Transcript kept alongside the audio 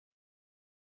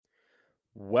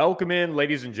Welcome in,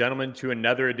 ladies and gentlemen, to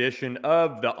another edition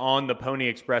of the On the Pony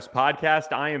Express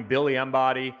podcast. I am Billy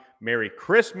Embody. Merry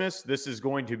Christmas. This is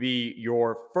going to be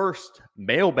your first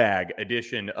mailbag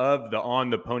edition of the On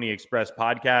the Pony Express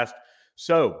podcast.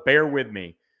 So bear with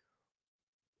me.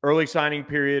 Early signing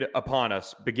period upon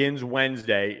us begins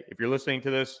Wednesday. If you're listening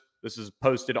to this, this is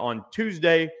posted on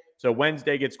Tuesday. So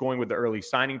Wednesday gets going with the early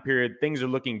signing period. Things are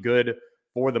looking good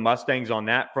for the Mustangs on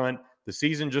that front. The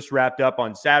season just wrapped up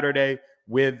on Saturday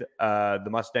with the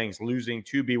Mustangs losing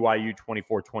to BYU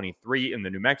 24-23 in the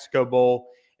New Mexico Bowl.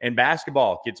 And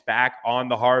basketball gets back on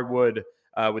the hardwood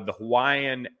with the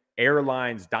Hawaiian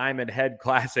Airlines Diamond Head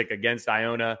Classic against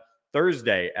Iona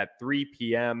Thursday at 2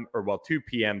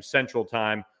 p.m. Central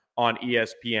Time on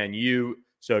ESPNU.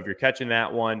 So if you're catching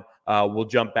that one, we'll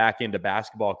jump back into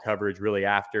basketball coverage really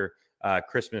after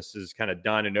Christmas is kind of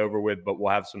done and over with, but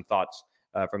we'll have some thoughts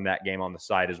from that game on the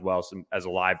site as well as a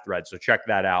live thread. So check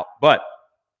that out. But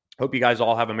hope you guys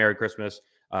all have a Merry Christmas,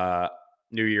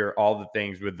 New Year, all the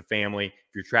things with the family.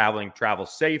 If you're traveling, travel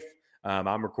safe.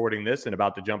 I'm recording this and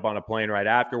about to jump on a plane right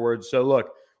afterwards. So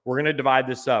look, we're going to divide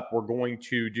this up. We're going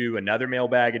to do another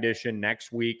mailbag edition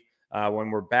next week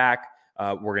when we're back.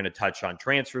 We're going to touch on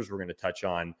transfers. We're going to touch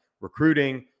on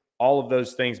recruiting, all of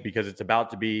those things, because it's about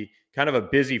to be kind of a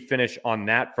busy finish on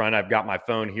that front. I've got my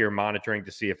phone here monitoring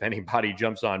to see if anybody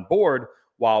jumps on board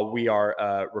while we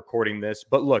are recording this.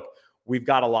 But look, we've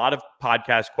got a lot of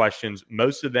podcast questions,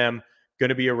 most of them going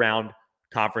to be around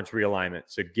conference realignment.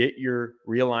 So get your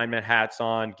realignment hats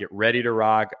on, get ready to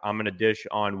rock. I'm going to dish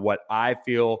on what I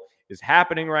feel is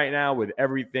happening right now with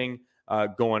everything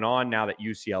going on now that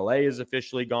UCLA is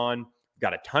officially gone. We've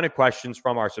got a ton of questions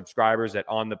from our subscribers at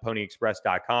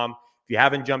ontheponyexpress.com. If you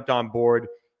haven't jumped on board,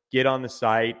 get on the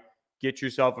site, get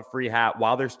yourself a free hat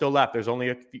while there's still left. There's only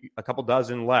a couple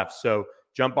dozen left. So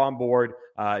jump on board.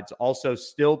 It's also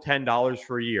still $10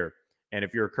 for a year. And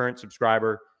if you're a current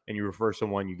subscriber and you refer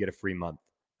someone, you get a free month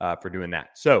for doing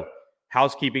that. So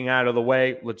housekeeping out of the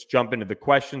way, let's jump into the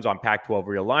questions on Pac-12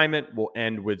 realignment. We'll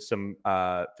end with some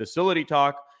facility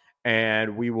talk,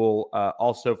 and we will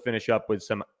also finish up with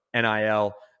some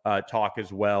NIL talk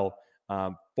as well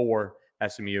for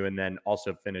SMU, and then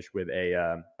also finish with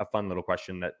a fun little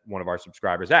question that one of our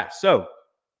subscribers asked. So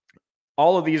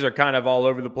all of these are kind of all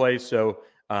over the place. So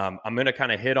I'm going to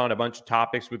kind of hit on a bunch of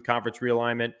topics with conference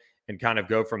realignment and kind of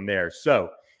go from there.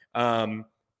 So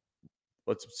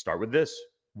let's start with this.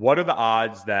 What are the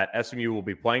odds that SMU will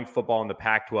be playing football in the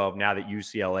Pac-12 now that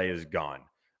UCLA is gone?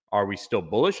 Are we still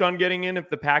bullish on getting in if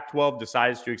the Pac-12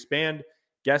 decides to expand?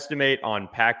 Guesstimate on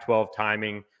Pac-12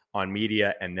 timing on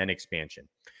media and then expansion.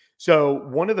 So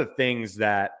one of the things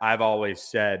that I've always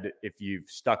said, if you've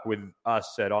stuck with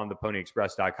us at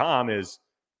ontheponyexpress.com, is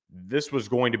this was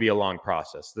going to be a long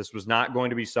process. This was not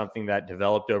going to be something that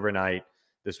developed overnight.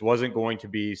 This wasn't going to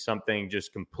be something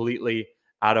just completely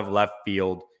out of left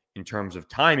field in terms of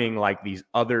timing like these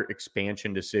other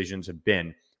expansion decisions have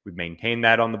been. We've maintained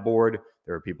that on the board.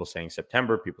 There are people saying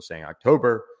September, people saying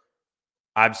October.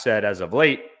 I've said as of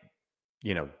late,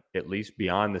 at least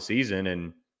beyond the season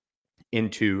and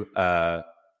into the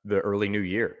early new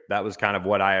year. That was kind of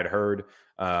what I had heard.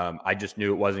 I just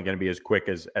knew it wasn't going to be as quick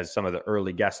as some of the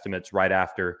early guesstimates right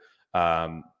after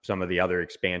some of the other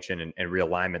expansion and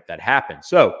realignment that happened.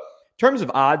 So in terms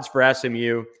of odds for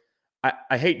SMU,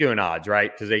 I hate doing odds, right?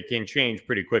 Because they can change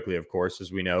pretty quickly, of course,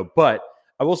 as we know. But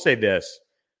I will say this.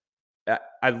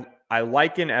 I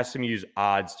liken SMU's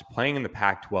odds to playing in the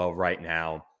Pac-12 right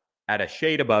now at a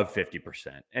shade above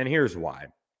 50%. And here's why.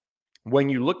 When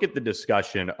you look at the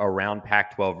discussion around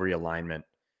Pac-12 realignment,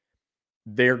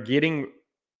 they're getting,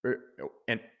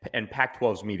 and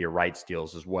Pac-12's media rights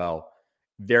deals as well,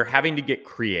 they're having to get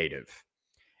creative.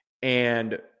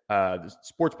 And the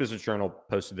Sports Business Journal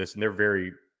posted this, and they're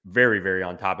very, very, very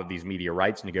on top of these media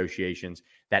rights negotiations,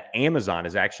 that Amazon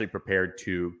is actually prepared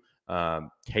to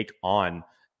take on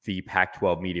the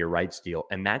Pac-12 media rights deal.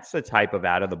 And that's the type of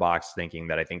out-of-the-box thinking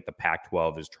that I think the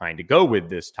Pac-12 is trying to go with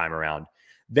this time around.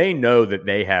 They know that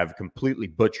they have completely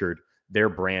butchered their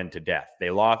brand to death.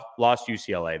 They lost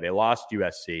UCLA. They lost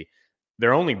USC.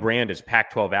 Their only brand is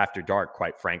Pac-12 After Dark,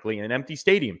 quite frankly, and empty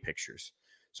stadium pictures.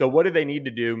 So what do they need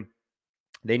to do?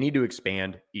 They need to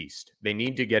expand east. They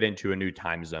need to get into a new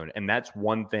time zone. And that's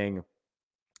one thing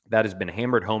that has been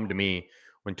hammered home to me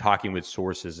when talking with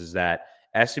sources, is that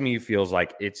SMU feels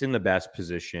like it's in the best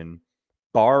position,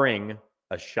 barring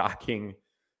a shocking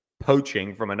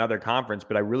poaching from another conference.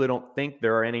 But I really don't think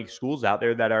there are any schools out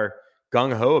there that are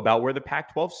gung-ho about where the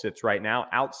Pac-12 sits right now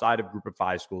outside of Group of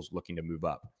Five schools looking to move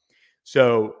up.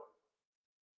 So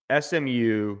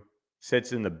SMU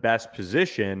sits in the best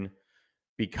position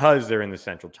because they're in the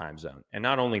central time zone. And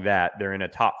not only that, they're in a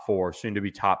top 4, soon to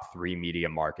be top 3 media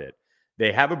market.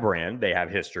 They have a brand, they have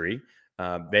history.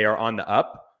 They are on the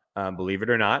up, believe it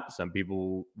or not. Some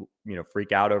people,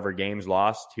 freak out over games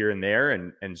lost here and there.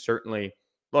 And certainly,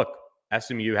 look,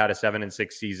 SMU had a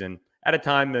 7-6 season at a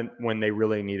time when they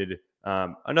really needed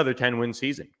another 10-win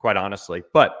season, quite honestly.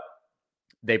 But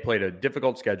they played a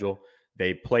difficult schedule.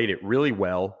 They played it really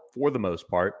well for the most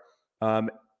part. And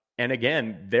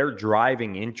again, they're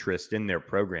driving interest in their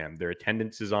program. Their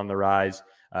attendance is on the rise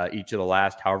each of the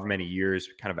last however many years,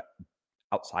 kind of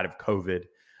outside of COVID.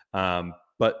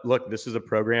 But look, this is a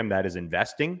program that is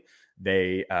investing.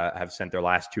 They have sent their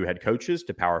last 2 head coaches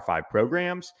to Power 5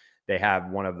 programs. They have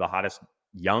one of the hottest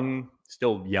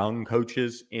still young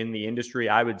coaches in the industry,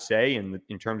 I would say,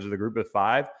 in terms of the group of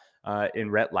 5.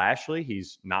 In Rhett Lashley,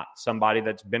 he's not somebody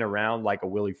that's been around like a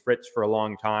Willie Fritz for a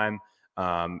long time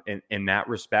in that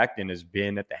respect, and has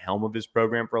been at the helm of his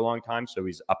program for a long time. So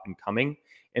he's up and coming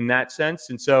in that sense.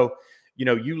 And so,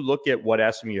 you look at what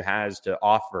SMU has to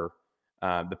offer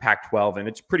the Pac-12, and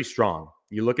it's pretty strong.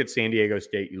 You look at San Diego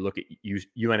State, you look at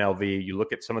UNLV, you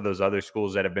look at some of those other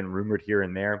schools that have been rumored here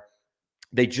and there.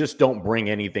 They just don't bring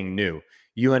anything new.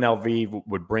 UNLV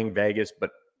would bring Vegas, but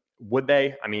would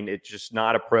they? I mean, it's just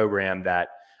not a program that,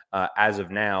 as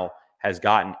of now, has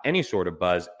gotten any sort of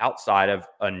buzz outside of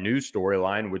a new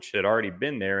storyline, which had already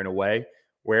been there in a way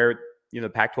where, the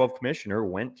Pac-12 commissioner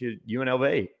went to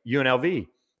UNLV.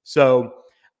 So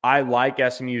I like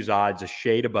SMU's odds a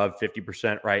shade above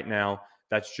 50% right now.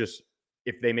 That's just,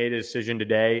 if they made a decision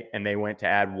today and they went to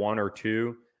add 1 or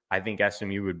 2, I think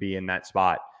SMU would be in that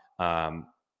spot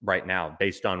right now,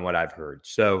 based on what I've heard.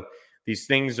 So these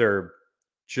things are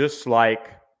just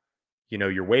like,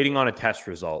 you're waiting on a test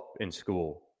result in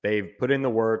school. They've put in the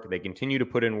work. They continue to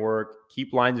put in work,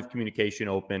 keep lines of communication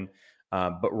open.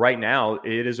 But right now,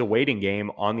 it is a waiting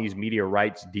game on these media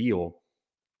rights deal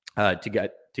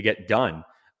to get done.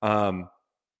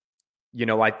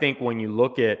 I think when you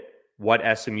look at what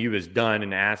SMU has done,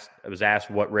 and I was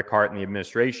asked what Rick Hart and the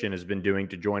administration has been doing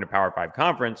to join a Power 5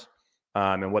 conference,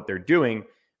 and what they're doing,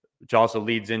 which also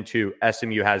leads into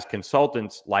SMU has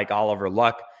consultants like Oliver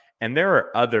Luck, and there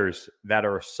are others that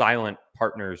are silent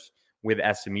partners with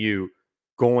SMU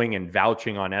going and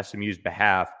vouching on SMU's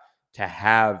behalf to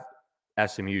have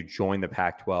SMU join the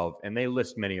Pac-12. And they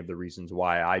list many of the reasons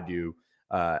why I do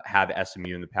have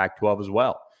SMU in the Pac-12 as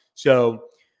well. So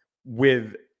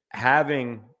with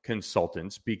having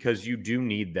consultants, because you do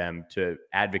need them to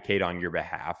advocate on your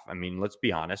behalf. I mean, let's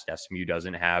be honest, SMU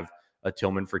doesn't have a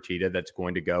Tillman Fertitta that's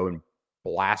going to go and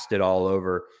blast it all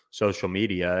over social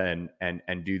media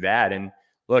and do that. And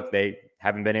look, they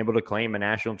haven't been able to claim a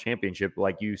national championship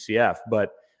like UCF,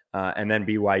 but and then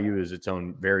BYU is its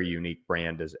own very unique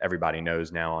brand, as everybody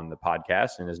knows now on the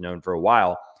podcast and is known for a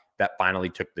while, that finally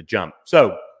took the jump.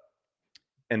 So,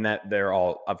 and that they're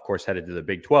all, of course, headed to the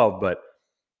Big 12, but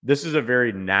this is a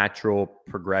very natural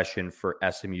progression for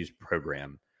SMU's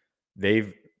program.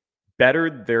 They've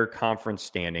bettered their conference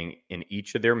standing in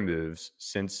each of their moves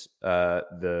since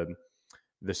the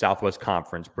Southwest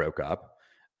Conference broke up.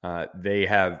 They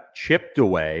have chipped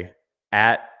away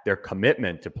at their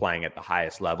commitment to playing at the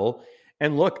highest level.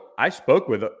 And look, I spoke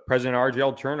with President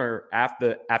RJL Turner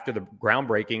after the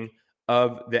groundbreaking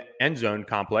of the end zone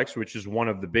complex, which is one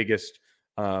of the biggest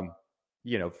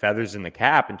feathers in the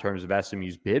cap in terms of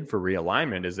SMU's bid for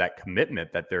realignment, is that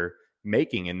commitment that they're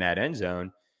making in that end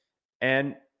zone.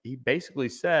 And he basically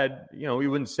said, he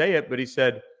wouldn't say it, but he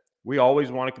said, we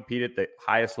always want to compete at the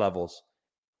highest levels.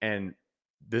 And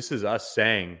this is us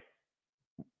saying,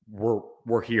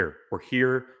 we're here. We're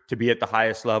here to be at the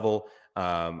highest level.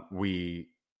 We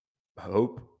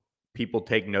hope people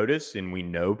take notice, and we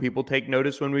know people take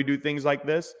notice when we do things like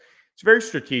this. It's very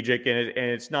strategic, and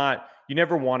it's not, you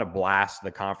never want to blast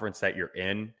the conference that you're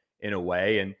in a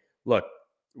way. And look,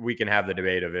 we can have the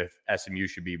debate of if SMU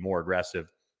should be more aggressive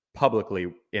publicly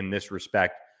in this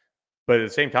respect. But at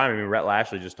the same time, I mean, Rhett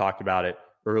Lashley just talked about it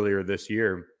earlier this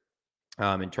year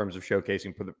in terms of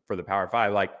showcasing for the Power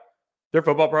 5. Like, their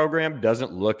football program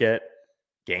doesn't look at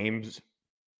games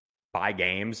by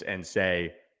games and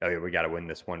say, oh, yeah, we got to win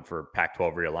this one for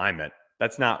Pac-12 realignment.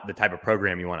 That's not the type of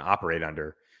program you want to operate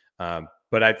under.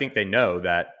 But I think they know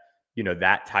that,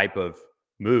 that type of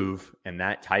move and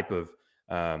that type of,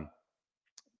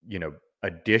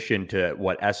 addition to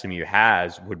what SMU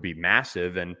has would be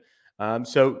massive. And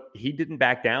so he didn't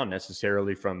back down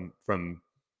necessarily from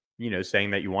saying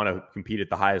that you want to compete at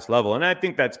the highest level. And I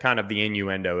think that's kind of the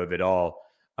innuendo of it all.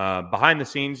 Behind the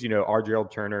scenes, RJL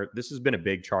Turner, this has been a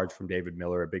big charge from David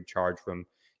Miller, a big charge from,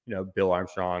 Bill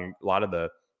Armstrong, a lot of the,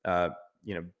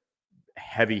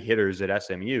 heavy hitters at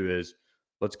SMU is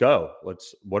let's go.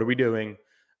 What are we doing?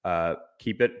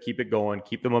 Keep it going,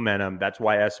 keep the momentum. That's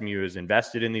why SMU is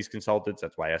invested in these consultants.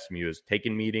 That's why SMU has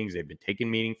taken meetings. They've been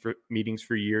taking meetings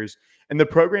for years. And the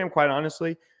program, quite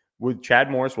honestly, with Chad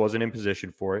Morris wasn't in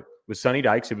position for it. With Sonny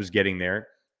Dykes, it was getting there.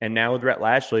 And now with Rhett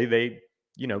Lashley, they,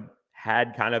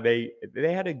 had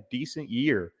they had a decent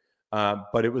year,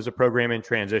 but it was a program in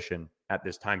transition at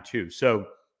this time too. So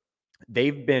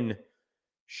they've been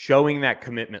showing that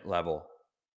commitment level,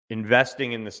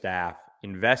 investing in the staff,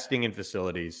 investing in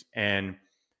facilities. And,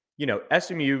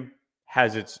 SMU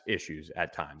has its issues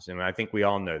at times. And I think we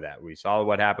all know that. We saw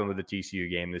what happened with the TCU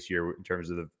game this year in terms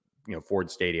of the, Ford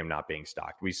Stadium not being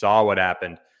stocked. We saw what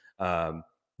happened,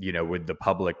 with the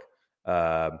public,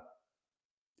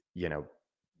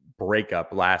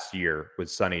 breakup last year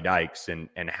with Sonny Dykes and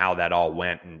how that all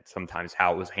went and sometimes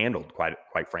how it was handled,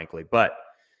 quite frankly. But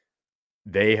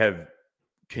they have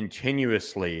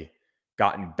continuously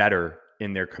gotten better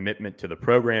in their commitment to the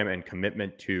program and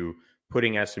commitment to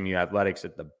putting SMU athletics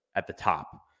at the top.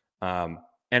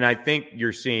 And I think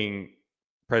you're seeing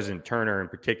President Turner in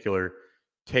particular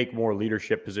take more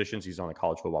leadership positions. He's on the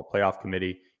College Football Playoff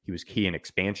Committee. He was key in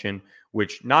expansion,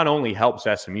 which not only helps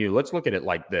SMU. Let's look at it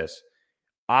like this.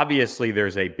 Obviously,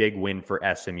 there's a big win for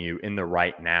SMU in the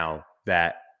right now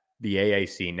that the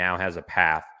AAC now has a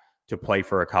path to play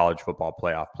for a college football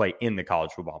playoff, play in the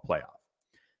college football playoff.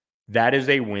 That is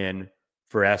a win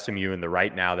for SMU in the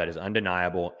right now that is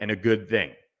undeniable and a good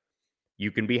thing.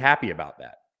 You can be happy about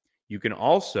that. You can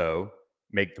also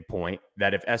make the point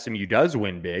that if SMU does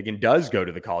win big and does go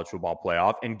to the college football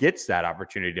playoff and gets that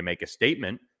opportunity to make a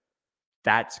statement,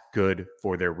 that's good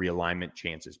for their realignment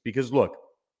chances. Because look,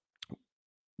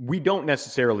 we don't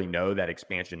necessarily know that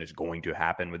expansion is going to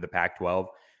happen with the Pac-12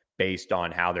 based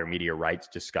on how their media rights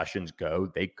discussions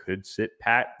go. They could sit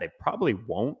pat. They probably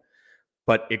won't,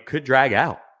 but it could drag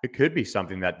out. It could be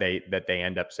something that they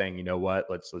end up saying, you know what,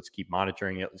 let's keep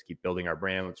monitoring it. Let's keep building our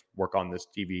brand. Let's work on this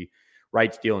TV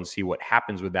rights deal and see what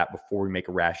happens with that before we make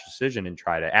a rash decision and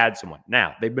try to add someone.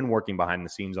 Now, they've been working behind the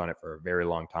scenes on it for a very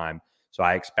long time, so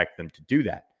I expect them to do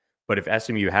that. But if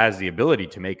SMU has the ability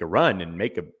to make a run and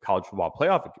make a college football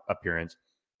playoff appearance,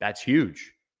 that's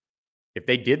huge. If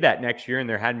they did that next year and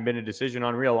there hadn't been a decision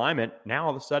on realignment, now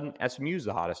all of a sudden SMU is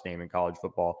the hottest name in college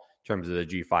football in terms of the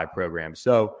G5 program.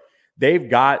 So they've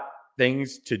got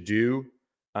things to do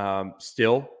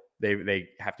still. They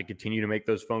have to continue to make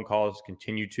those phone calls,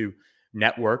 continue to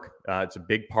network. It's a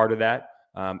big part of that.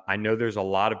 I know there's a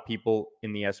lot of people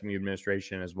in the SMU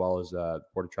administration as well as the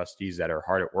Board of Trustees that are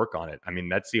hard at work on it. I mean,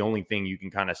 that's the only thing you can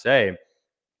kind of say,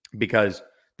 because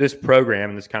this program,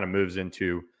 and this kind of moves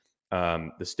into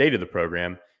the state of the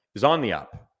program, is on the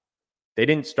up. They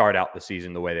didn't start out the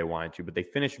season the way they wanted to, but they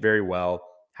finished very well.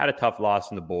 Had a tough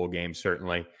loss in the bowl game,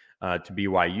 certainly, to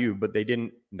BYU, but they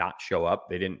didn't not show up.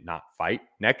 They didn't not fight.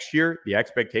 Next year, the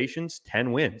expectations,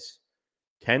 10 wins.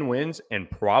 10 wins and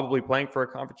probably playing for a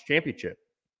conference championship.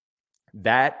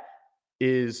 That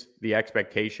is the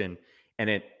expectation. And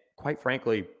it, quite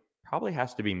frankly, probably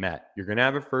has to be met. You're going to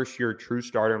have a first-year true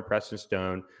starter in Preston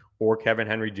Stone or Kevin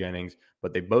Henry Jennings,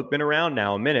 but they've both been around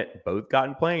now a minute, both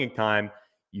gotten playing time.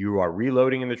 You are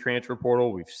reloading in the transfer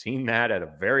portal. We've seen that at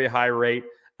a very high rate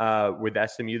with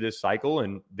SMU this cycle,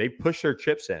 and they've pushed their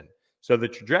chips in. So the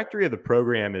trajectory of the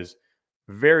program is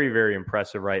very, very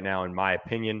impressive right now, in my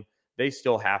opinion. They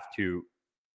still have to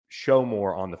show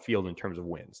more on the field in terms of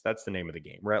wins. That's the name of the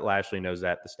game. Rhett Lashley knows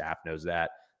that. The staff knows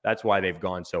that. That's why they've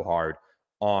gone so hard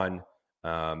on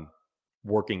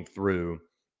working through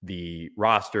the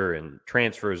roster and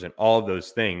transfers and all of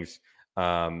those things,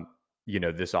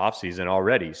 this offseason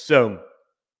already. So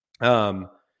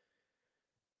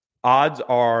odds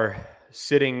are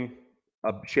sitting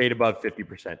a shade above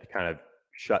 50% to kind of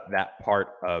shut that part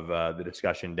of the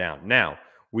discussion down. Now,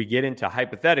 we get into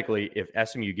hypothetically, if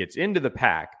SMU gets into the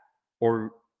Pac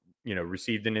or,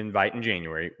 received an invite in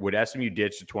January, would SMU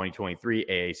ditch the 2023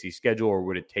 AAC schedule, or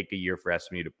would it take a year for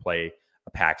SMU to play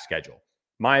a Pac schedule?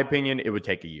 My opinion, it would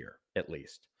take a year at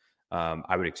least.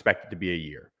 I would expect it to be a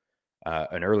year.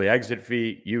 An early exit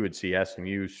fee, you would see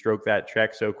SMU stroke that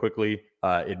check so quickly,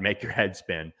 it'd make your head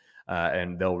spin,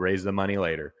 and they'll raise the money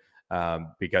later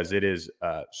because it is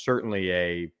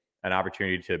certainly an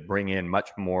opportunity to bring in much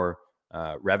more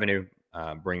revenue,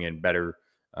 bring in better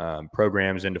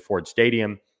programs into Ford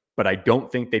Stadium, but I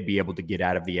don't think they'd be able to get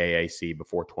out of the AAC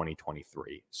before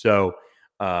 2023. So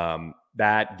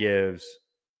that gives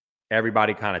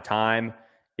everybody kind of time.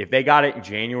 If they got it in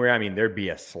January, I mean, there'd be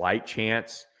a slight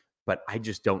chance, but I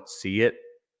just don't see it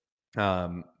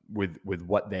with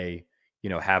what they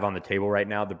have on the table right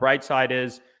now. The bright side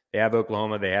is They have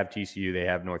Oklahoma, they have TCU, they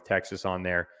have North Texas on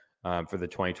there for the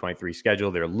 2023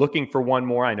 schedule. They're looking for one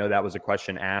more. I know that was a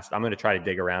question asked. I'm going to try to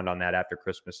dig around on that after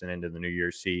Christmas and into the New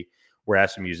Year's, see where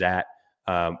SMU's at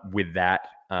with that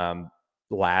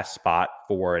last spot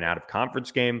for an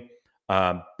out-of-conference game.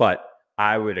 But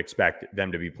I would expect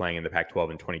them to be playing in the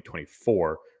Pac-12 in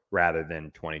 2024 rather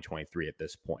than 2023 at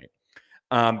this point.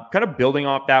 Kind of building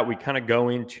off that, we kind of go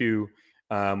into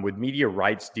with media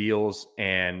rights deals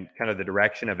and kind of the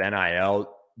direction of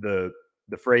NIL.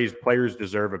 The phrase "players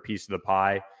deserve a piece of the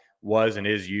pie" was and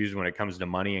is used when it comes to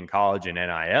money in college and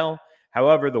NIL.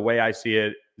 However, the way I see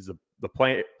it is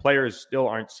the players still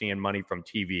aren't seeing money from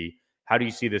TV. How do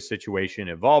you see this situation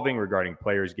evolving regarding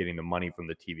players getting the money from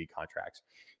the TV contracts?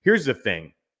 Here's the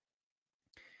thing.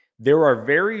 There are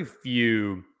very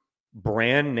few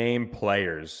brand name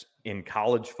players in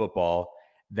college football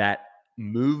that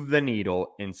move the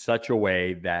needle in such a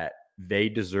way that they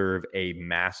deserve a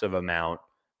massive amount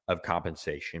of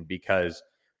compensation. Because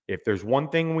if there's one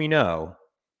thing we know,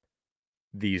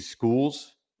 these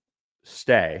schools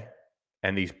stay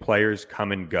and these players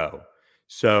come and go.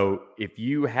 So if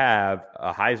you have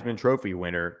a Heisman Trophy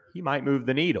winner, he might move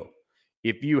the needle.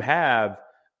 If you have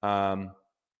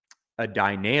a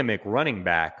dynamic running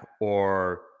back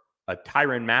or a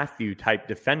Tyrann Mathieu type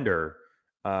defender,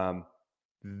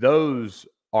 those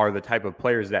are the type of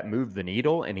players that move the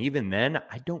needle. And even then,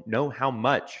 I don't know how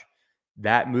much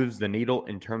that moves the needle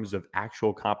in terms of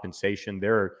actual compensation.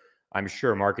 There are, I'm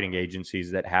sure, marketing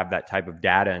agencies that have that type of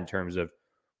data in terms of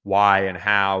why and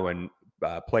how and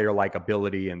player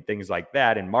likability and things like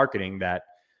that in marketing that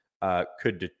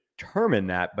could determine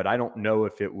that. But I don't know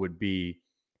if it would be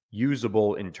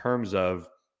usable in terms of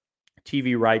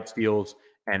TV rights deals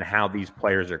and how these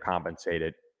players are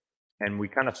compensated. And we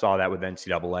kind of saw that with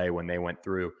NCAA when they went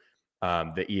through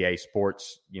the EA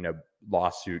Sports,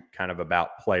 lawsuit kind of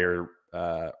about players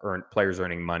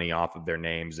earning money off of their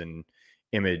names and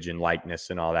image and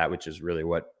likeness and all that, which is really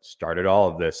what started all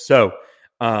of this. So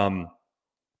I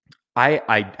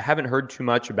haven't heard too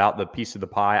much about the piece of the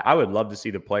pie. I would love to see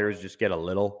the players just get a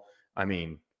little.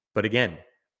 But again,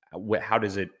 how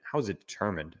is it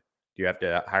determined? Do you have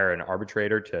to hire an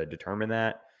arbitrator to determine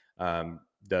that?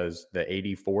 Does the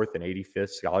 84th and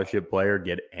 85th scholarship player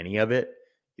get any of it?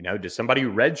 Does somebody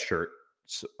who redshirt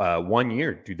 1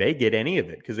 year, do they get any of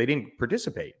it because they didn't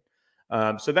participate?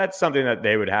 So that's something that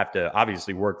they would have to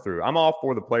obviously work through. I'm all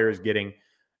for the players getting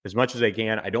as much as they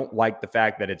can. I don't like the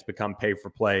fact that it's become pay for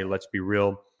play. Let's be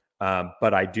real.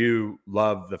 But I do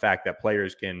love the fact that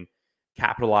players can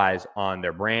capitalize on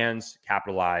their brands,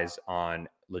 capitalize on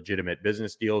legitimate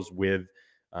business deals with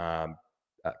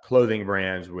clothing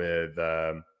brands, with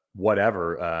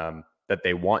whatever that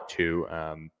they want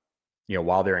to,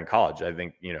 while they're in college. I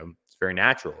think, it's very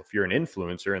natural. If you're an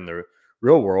influencer in the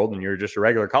real world and you're just a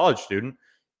regular college student,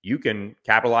 you can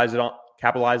capitalize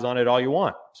on it all you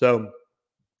want. So,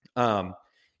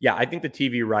 I think the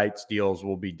TV rights deals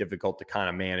will be difficult to kind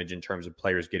of manage in terms of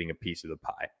players getting a piece of the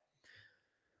pie.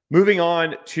 Moving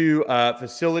on to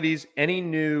facilities, any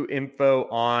new info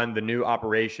on the new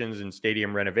operations and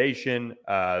stadium renovation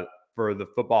for the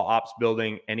football ops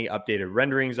building? Any updated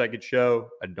renderings I could show?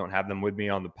 I don't have them with me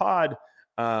on the pod,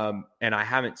 and I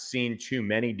haven't seen too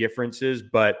many differences.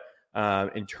 But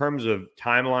in terms of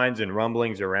timelines and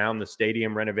rumblings around the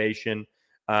stadium renovation,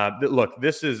 look,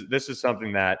 this is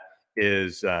something that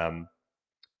is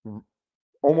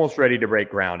almost ready to break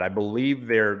ground. I believe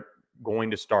they're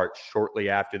going to start shortly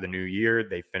after the new year.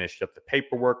 They finished up the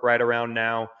paperwork right around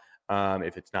now,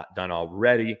 if it's not done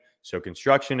already. So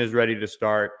construction is ready to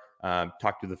start.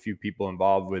 Talked to the few people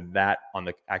involved with that on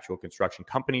the actual construction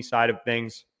company side of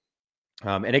things.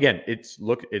 And again, it's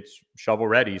shovel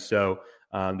ready. So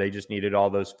they just needed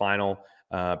all those final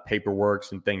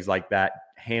paperworks and things like that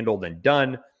handled and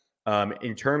done.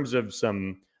 In terms of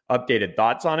some updated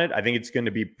thoughts on it, I think it's going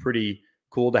to be pretty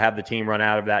cool to have the team run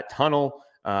out of that tunnel.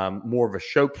 More of a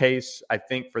showcase, I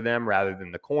think, for them rather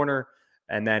than the corner.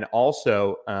 And then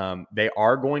also they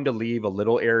are going to leave a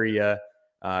little area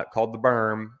called the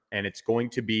berm, and it's going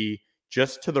to be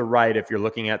just to the right. If you're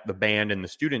looking at the band and the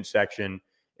student section,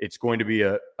 it's going to be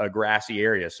a grassy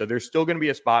area. So there's still going to be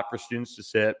a spot for students to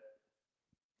sit.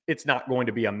 It's not going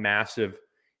to be a massive,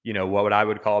 what I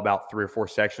would call about 3 or 4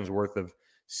 sections worth of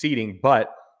seating,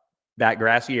 but that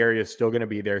grassy area is still going to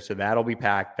be there. So that'll be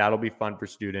packed. That'll be fun for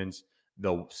students.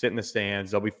 They'll sit in the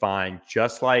stands. They'll be fine.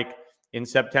 Just like in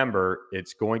September,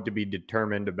 it's going to be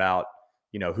determined about,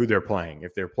 who they're playing.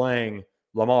 If they're playing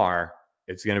Lamar,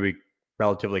 it's going to be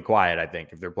relatively quiet, I think.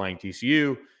 If they're playing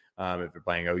TCU, if they're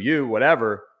playing OU,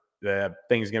 whatever, the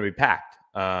thing's going to be packed.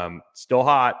 Still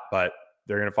hot, but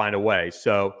they're going to find a way.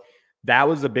 So that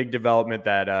was a big development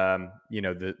that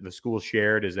the school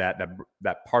shared, is that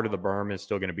part of the berm is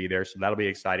still going to be there, so that'll be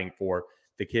exciting for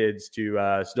the kids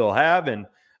to still have. And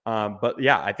but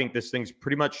yeah, I think this thing's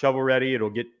pretty much shovel ready. It'll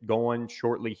get going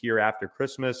shortly here after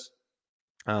Christmas,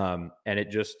 and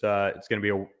it's going to be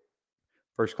a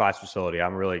first class facility.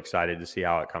 I'm really excited to see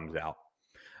how it comes out.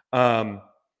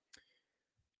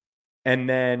 And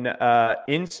then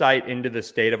insight into the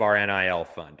state of our NIL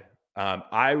fund.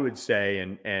 I would say,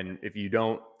 and if you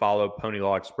don't follow Pony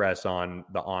Law Express on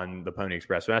the Pony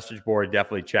Express message board,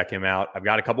 definitely check him out. I've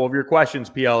got a couple of your questions,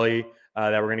 PLE,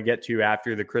 that we're going to get to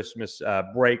after the Christmas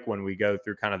break, when we go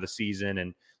through kind of the season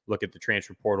and look at the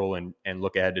transfer portal and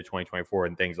look ahead to 2024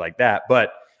 and things like that.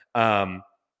 But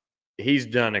he's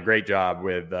done a great job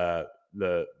with the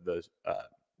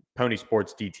Pony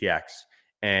Sports DTX.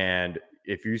 And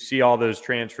if you see all those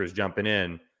transfers jumping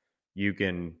in, you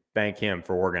can thank him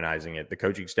for organizing it. The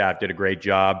coaching staff did a great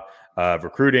job of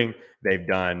recruiting. They've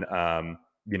done, a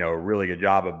really good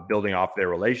job of building off their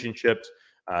relationships.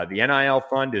 The NIL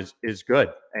fund is good,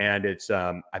 and it's,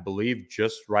 I believe,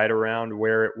 just right around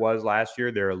where it was last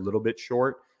year. They're a little bit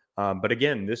short, but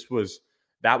again,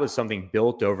 that was something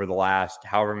built over the last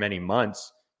however many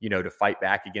months, to fight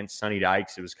back against Sonny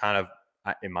Dykes. It was kind of,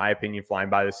 in my opinion, flying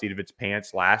by the seat of its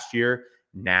pants last year.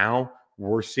 Now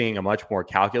we're seeing a much more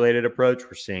calculated approach.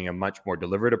 We're seeing a much more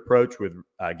deliberate approach with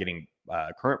getting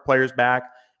current players back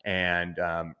and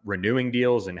renewing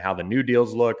deals and how the new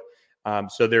deals look.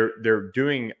 So they're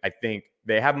doing, I think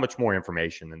they have much more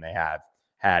information than they have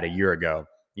had a year ago.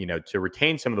 To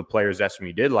retain some of the players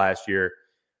SMU did last year,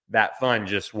 that fund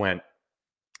just went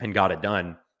and got it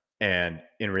done. And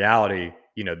in reality,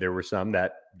 there were some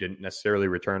that didn't necessarily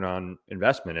return on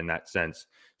investment in that sense.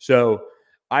 So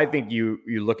I think you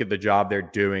look at the job they're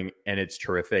doing, and it's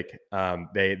terrific.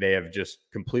 They have just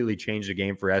completely changed the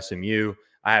game for SMU.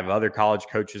 I have other college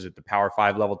coaches at the Power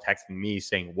 5 level texting me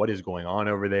saying, what is going on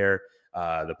over there?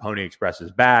 The Pony Express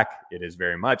is back. It is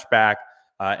very much back.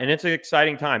 And it's an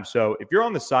exciting time. So if you're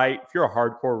on the site, if you're a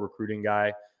hardcore recruiting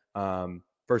guy,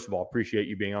 first of all, appreciate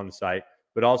you being on the site.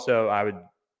 But also, I would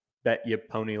bet you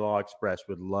Pony Law Express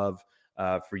would love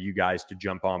for you guys to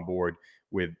jump on board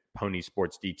with Pony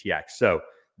Sports DTX. So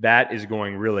that is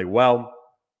going really well.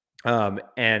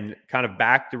 And kind of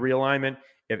back to realignment,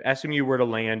 if SMU were to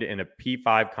land in a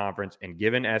P5 conference, and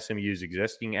given SMU's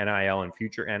existing NIL and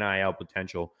future NIL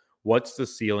potential, what's the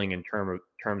ceiling in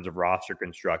terms of roster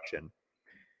construction?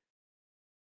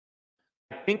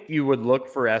 I think you would look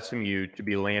for SMU to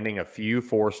be landing a few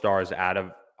 4-stars out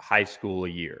of high school a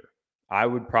year. I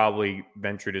would probably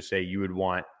venture to say you would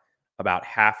want about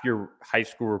half your high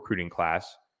school recruiting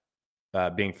class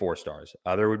being 4-stars.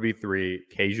 Other would be 3,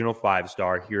 occasional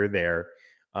 5-star here or there.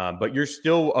 But you're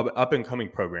still an up and coming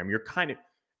program. You're kind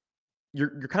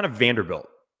of Vanderbilt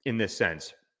in this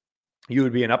sense. You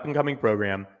would be an up and coming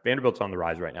program. Vanderbilt's on the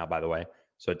rise right now, by the way,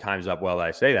 so it times up well that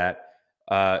I say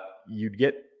that. You'd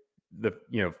get the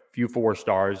few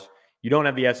 4-stars. You don't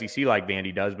have the SEC like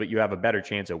Vandy does, but you have a better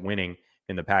chance at winning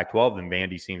in the Pac-12 than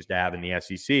Vandy seems to have in the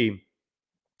SEC.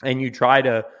 And you try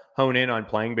to hone in on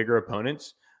playing bigger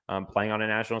opponents, playing on a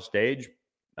national stage,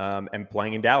 and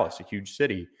playing in Dallas, a huge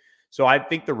city. So I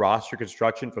think the roster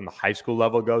construction from the high school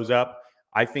level goes up.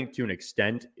 I think to an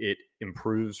extent it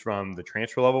improves from the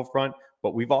transfer level front,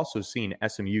 but we've also seen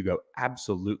SMU go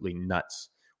absolutely nuts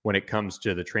when it comes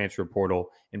to the transfer portal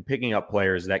and picking up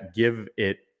players that give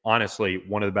it, honestly,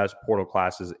 one of the best portal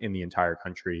classes in the entire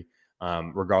country,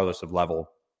 regardless of level.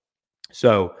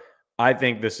 So I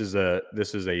think this is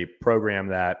a program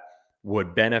that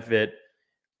would benefit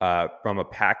from a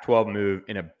Pac-12 move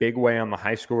in a big way on the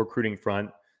high school recruiting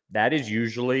front. That is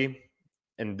usually,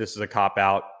 and this is a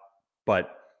cop-out,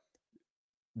 but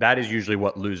that is usually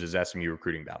what loses SMU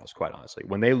recruiting battles, quite honestly.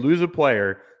 When they lose a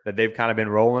player that they've kind of been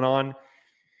rolling on,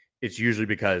 it's usually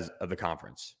because of the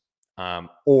conference.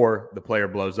 Or the player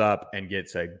blows up and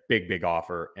gets a big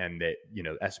offer, and that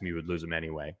SMU would lose them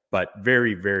anyway. But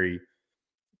very, very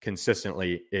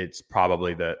consistently, it's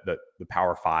probably the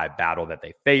Power 5 battle that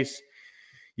they face.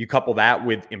 You couple that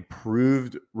with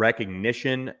improved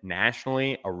recognition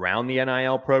nationally around the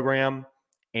NIL program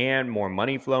and more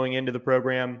money flowing into the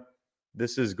program.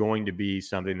 This is going to be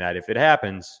something that, if it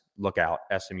happens, look out.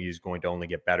 SMU is going to only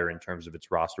get better in terms of its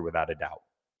roster, without a doubt.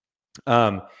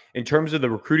 In terms of the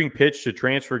recruiting pitch to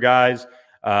transfer guys,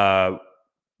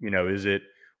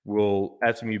 will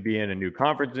SMU be in a new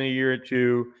conference in a year or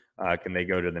two? Can they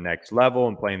go to the next level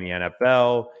and play in the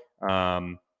NFL?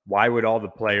 Why would all the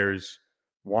players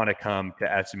want to come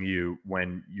to SMU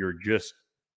when you're just,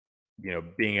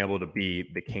 being able to be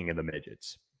the king of the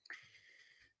midgets?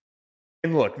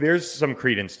 And look, there's some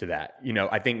credence to that.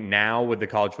 I think now with the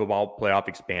college football playoff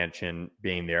expansion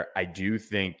being there, I do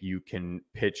think you can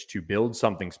pitch to build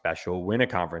something special, win a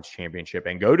conference championship,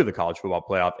 and go to the college football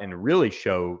playoff and really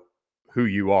show who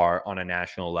you are on a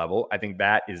national level. I think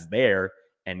that is there.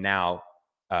 And now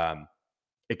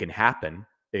it can happen.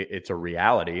 It's a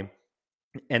reality.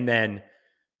 And then,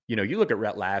 you look at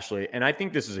Rhett Lashley, and I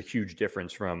think this is a huge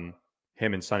difference from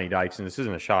him and Sonny Dykes. And this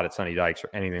isn't a shot at Sonny Dykes or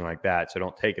anything like that, so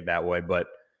don't take it that way. But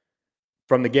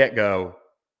from the get-go,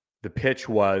 the pitch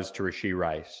was to Rashee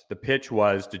Rice. The pitch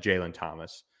was to Jalen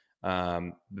Thomas.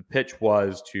 The pitch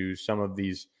was to some of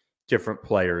these different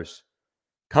players.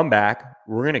 Come back.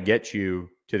 We're going to get you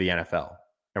to the NFL,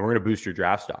 and we're going to boost your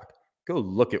draft stock. Go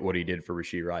look at what he did for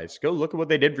Rashee Rice. Go look at what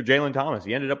they did for Jalen Thomas.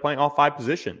 He ended up playing all 5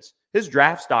 positions. His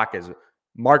draft stock is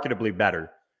marketably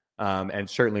better, and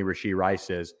certainly Rashee Rice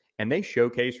is. And they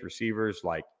showcase receivers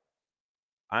like,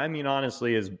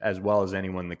 honestly, as well as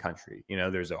anyone in the country.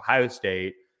 There's Ohio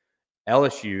State,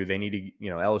 LSU.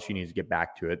 LSU needs to get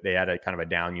back to it. They had a kind of a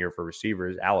down year for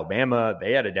receivers. Alabama,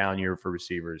 they had a down year for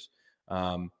receivers.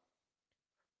 Look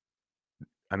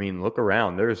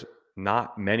around. There's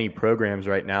not many programs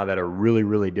right now that are really,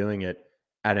 really doing it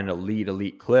at an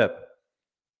elite clip.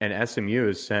 And SMU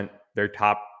has sent their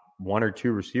top 1 or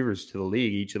 2 receivers to the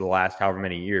league each of the last however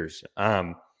many years.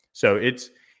 So it's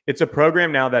a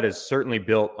program now that is certainly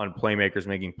built on playmakers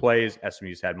making plays.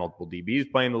 SMU's had multiple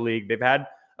DBs playing in the league. They've had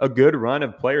a good run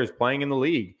of players playing in the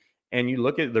league. And you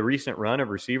look at the recent run of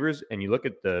receivers, and you look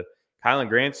at the Kylan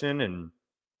Granson and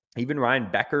even Ryan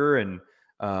Becker, and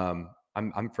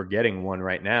I'm forgetting one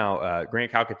right now.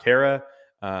 Grant Calcaterra,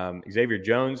 Xavier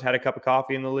Jones had a cup of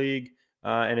coffee in the league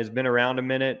and has been around a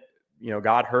minute.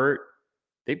 Got hurt.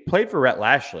 They played for Rhett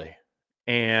Lashley.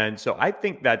 And so I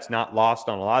think that's not lost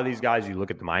on a lot of these guys. You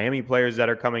look at the Miami players that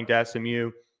are coming to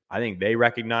SMU. I think they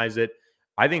recognize it.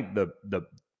 I think the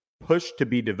push to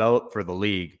be developed for the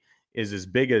league is as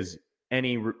big as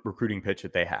any recruiting pitch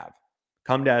that they have.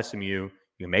 Come to SMU. You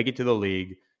can make it to the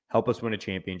league, help us win a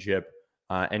championship,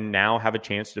 and now have a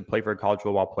chance to play for a college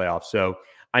football playoff. So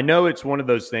I know it's one of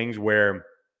those things where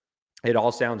it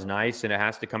all sounds nice and it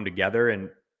has to come together. And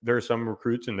there are some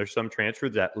recruits and there's some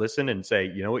transfers that listen and say,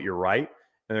 you know what, you're right.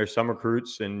 And there's some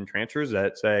recruits and transfers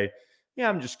that say, yeah,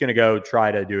 I'm just going to go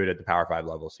try to do it at the Power 5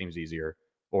 level. Seems easier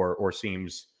or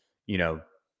seems,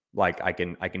 like I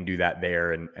can do that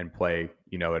there and play,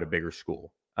 at a bigger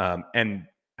school. And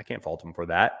I can't fault them for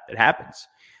that. It happens.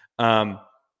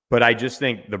 But I just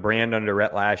think the brand under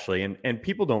Rhett Lashley, and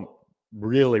people don't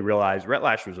really realize Rhett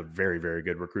Lashley was a very, very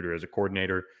good recruiter as a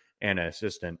coordinator and an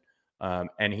assistant.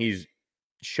 And he's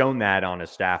shown that on his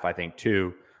staff, I think,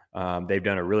 too. They've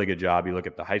done a really good job. You look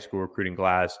at the high school recruiting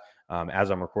class. As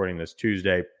I'm recording this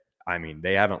Tuesday,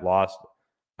 they haven't lost.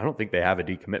 I don't think they have a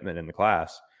decommitment in the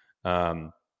class.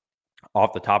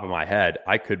 Off the top of my head,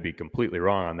 I could be completely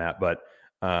wrong on that, but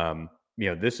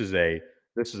this is a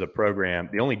program.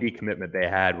 The only decommitment they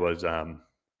had was hold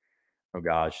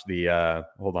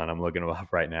on, I'm looking him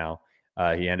up right now.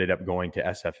 He ended up going to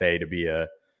SFA to be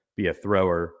a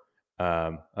thrower.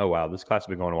 Oh wow, this class has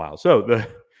been going a while. So the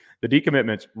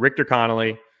decommitments: Richter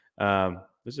Connolly.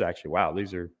 This is actually wow.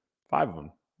 These are 5 of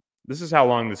them. This is how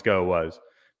long this go was.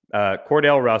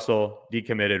 Cordell Russell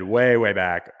decommitted way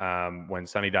back when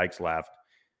Sonny Dykes left.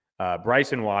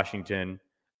 Bryson Washington,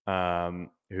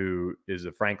 who is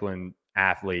a Franklin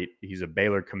athlete, he's a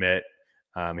Baylor commit.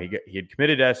 He had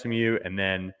committed to SMU, and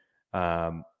then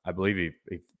I believe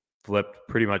he flipped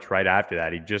pretty much right after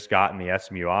that. He'd just gotten the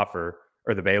SMU offer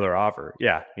or the Baylor offer.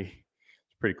 Yeah, he's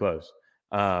pretty close.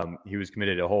 He was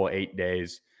committed a whole 8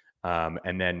 days.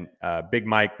 And then Big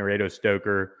Mike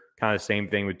Naredo-Stoker, kind of same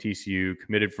thing with TCU,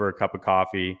 committed for a cup of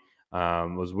coffee,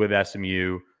 was with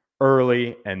SMU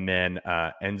early, and then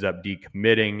ends up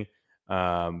decommitting.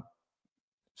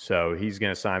 So he's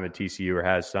going to sign with TCU, or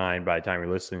has signed by the time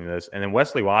you're listening to this. And then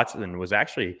Wesley Watson was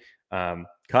actually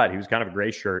cut. He was kind of a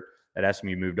gray shirt that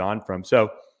SMU moved on from.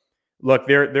 So look,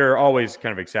 there are always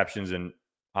kind of exceptions, and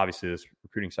obviously this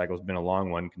recruiting cycle has been a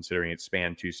long one considering it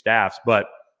spanned 2 staffs. But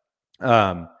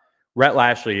Rhett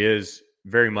Lashley is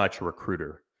very much a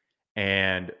recruiter,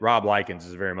 and Rob Likens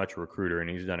is very much a recruiter, and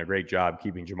he's done a great job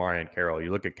keeping Jamarian Carroll.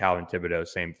 You look at Calvin Thibodeau,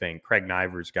 same thing. Craig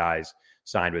Nivers guys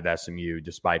signed with SMU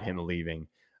despite him leaving.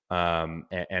 And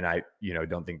I,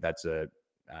 don't think that's a,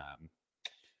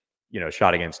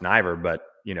 shot against Niver, but,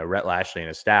 Rhett Lashley and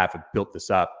his staff have built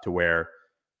this up to where,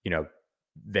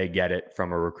 they get it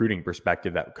from a recruiting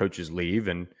perspective that coaches leave,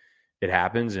 and it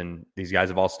happens, and these guys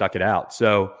have all stuck it out.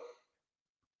 So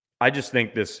I just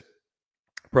think this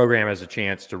program has a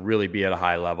chance to really be at a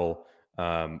high level.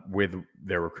 with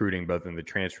their recruiting, both in the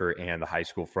transfer and the high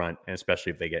school front, and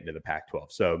especially if they get into the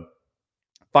Pac-12. So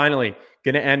finally,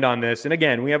 going to end on this. And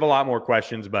again, we have a lot more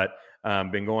questions, but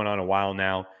been going on a while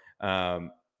now.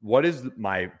 What is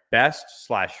my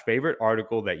best/favorite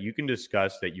article that you can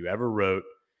discuss that you ever wrote,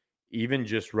 even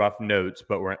just rough notes,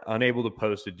 but were unable to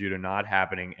post it due to not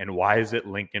happening? And why is it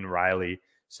Lincoln Riley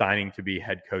signing to be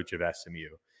head coach of SMU?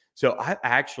 So I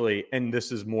actually, and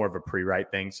this is more of a pre-write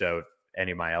thing. So if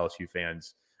any of my LSU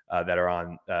fans that are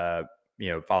on,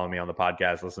 follow me on the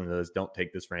podcast, listen to this, don't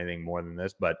take this for anything more than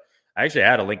this. But I actually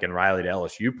had a Lincoln Riley to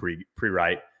LSU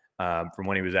pre-write from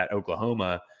when he was at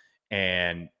Oklahoma.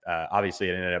 And obviously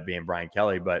it ended up being Brian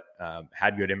Kelly, but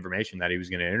had good information that he was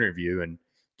going to interview and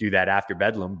do that after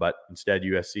Bedlam. But instead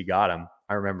USC got him.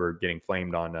 I remember getting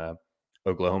flamed on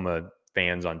Oklahoma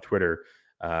fans on Twitter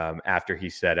after he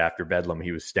said after Bedlam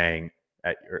he was staying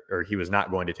at, or he was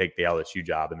not going to take the LSU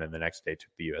job, and then the next day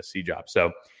took the USC job.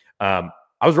 So I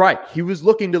was right. He was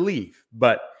looking to leave.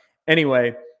 But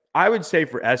anyway, I would say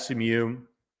for SMU,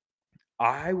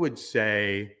 I would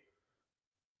say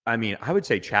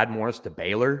Chad Morris to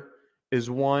Baylor is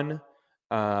one.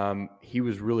 He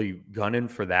was really gunning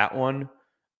for that one.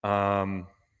 I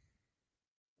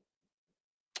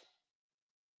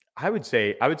would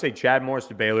say Chad Morris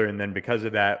to Baylor, and then because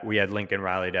of that, we had Lincoln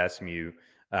Riley to SMU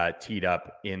teed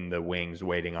up in the wings,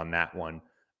 waiting on that one.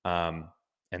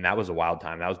 And that was a wild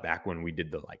time. That was back when we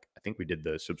did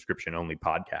the subscription only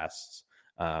podcasts.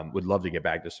 Would love to get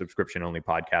back to subscription only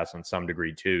podcasts on some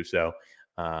degree too. So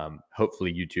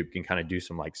hopefully YouTube can kind of do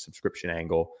some like subscription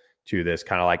angle to this,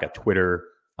 kind of like a Twitter.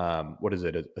 What is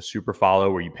it? A super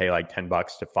follow where you pay like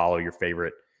 $10 to follow your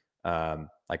favorite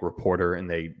like reporter, and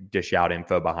they dish out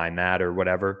info behind that or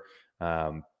whatever.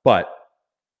 But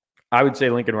I would say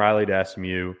Lincoln Riley to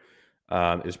SMU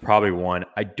is probably one.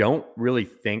 I don't really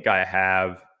think I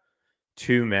have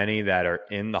too many that are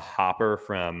in the hopper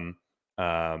from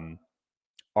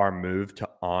our move to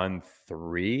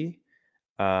On3.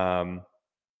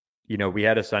 We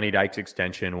had a Sonny Dykes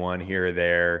extension one here or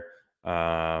there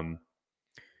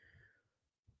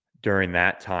during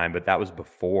that time, but that was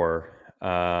before.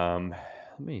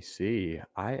 Let me see.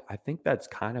 I think that's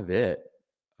kind of it.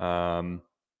 I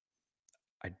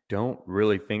don't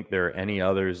really think there are any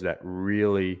others that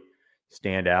really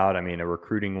stand out. I mean, a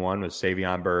recruiting one was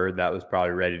Savion Byrd. That was probably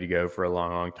ready to go for a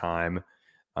long, long time.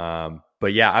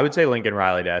 But yeah, I would say Lincoln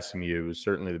Riley to SMU was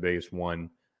certainly the biggest one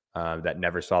that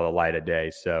never saw the light of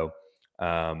day. So,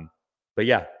 but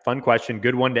yeah, fun question.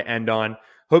 Good one to end on.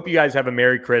 Hope you guys have a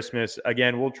Merry Christmas.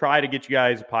 Again, we'll try to get you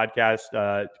guys a podcast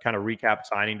to kind of recap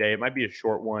signing day. It might be a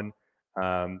short one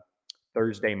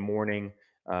Thursday morning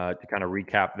to kind of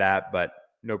recap that, but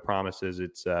no promises.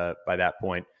 It's by that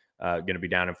point going to be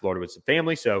down in Florida with some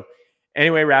family. So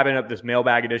anyway, wrapping up this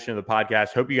mailbag edition of the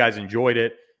podcast. Hope you guys enjoyed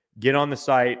it. Get on the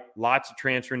site. Lots of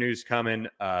transfer news coming.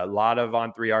 A lot of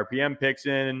On3 RPM picks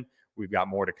in. We've got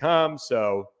more to come.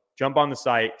 So jump on the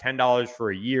site. $10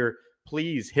 for a year.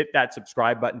 Please hit that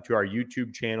subscribe button to our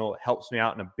YouTube channel. It helps me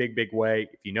out in a big, big way.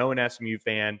 If you know an SMU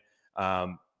fan,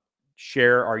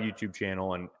 share our YouTube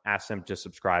channel and ask them to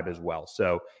subscribe as well.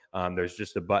 So there's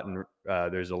just a button.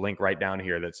 There's a link right down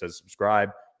here that says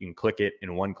subscribe. You can click it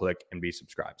in one click and be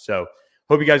subscribed. So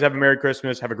hope you guys have a Merry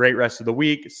Christmas. Have a great rest of the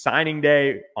week. Signing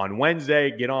day on Wednesday.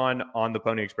 Get on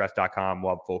theponyexpress.com.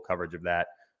 We'll have full coverage of that.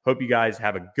 Hope you guys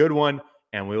have a good one,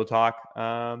 and we will talk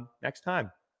next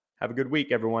time. Have a good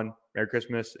week, everyone. Merry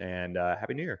Christmas and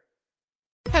Happy New Year.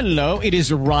 Hello, it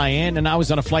is Ryan, and I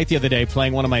was on a flight the other day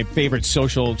playing one of my favorite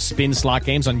social spin slot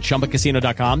games on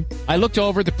ChumbaCasino.com. I looked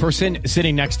over at the person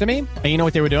sitting next to me, and you know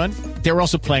what they were doing? They were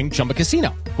also playing Chumba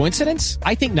Casino. Coincidence?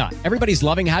 I think not. Everybody's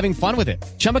loving having fun with it.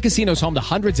 Chumba Casino is home to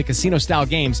hundreds of casino-style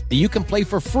games that you can play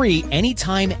for free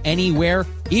anytime, anywhere,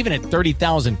 even at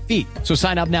 30,000 feet. So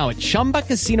sign up now at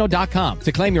ChumbaCasino.com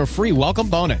to claim your free welcome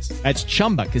bonus. That's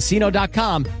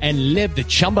ChumbaCasino.com and live the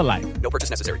Chumba life. No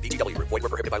purchase necessary. VGW. Void where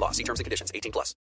prohibited by law. See terms and conditions. 18+.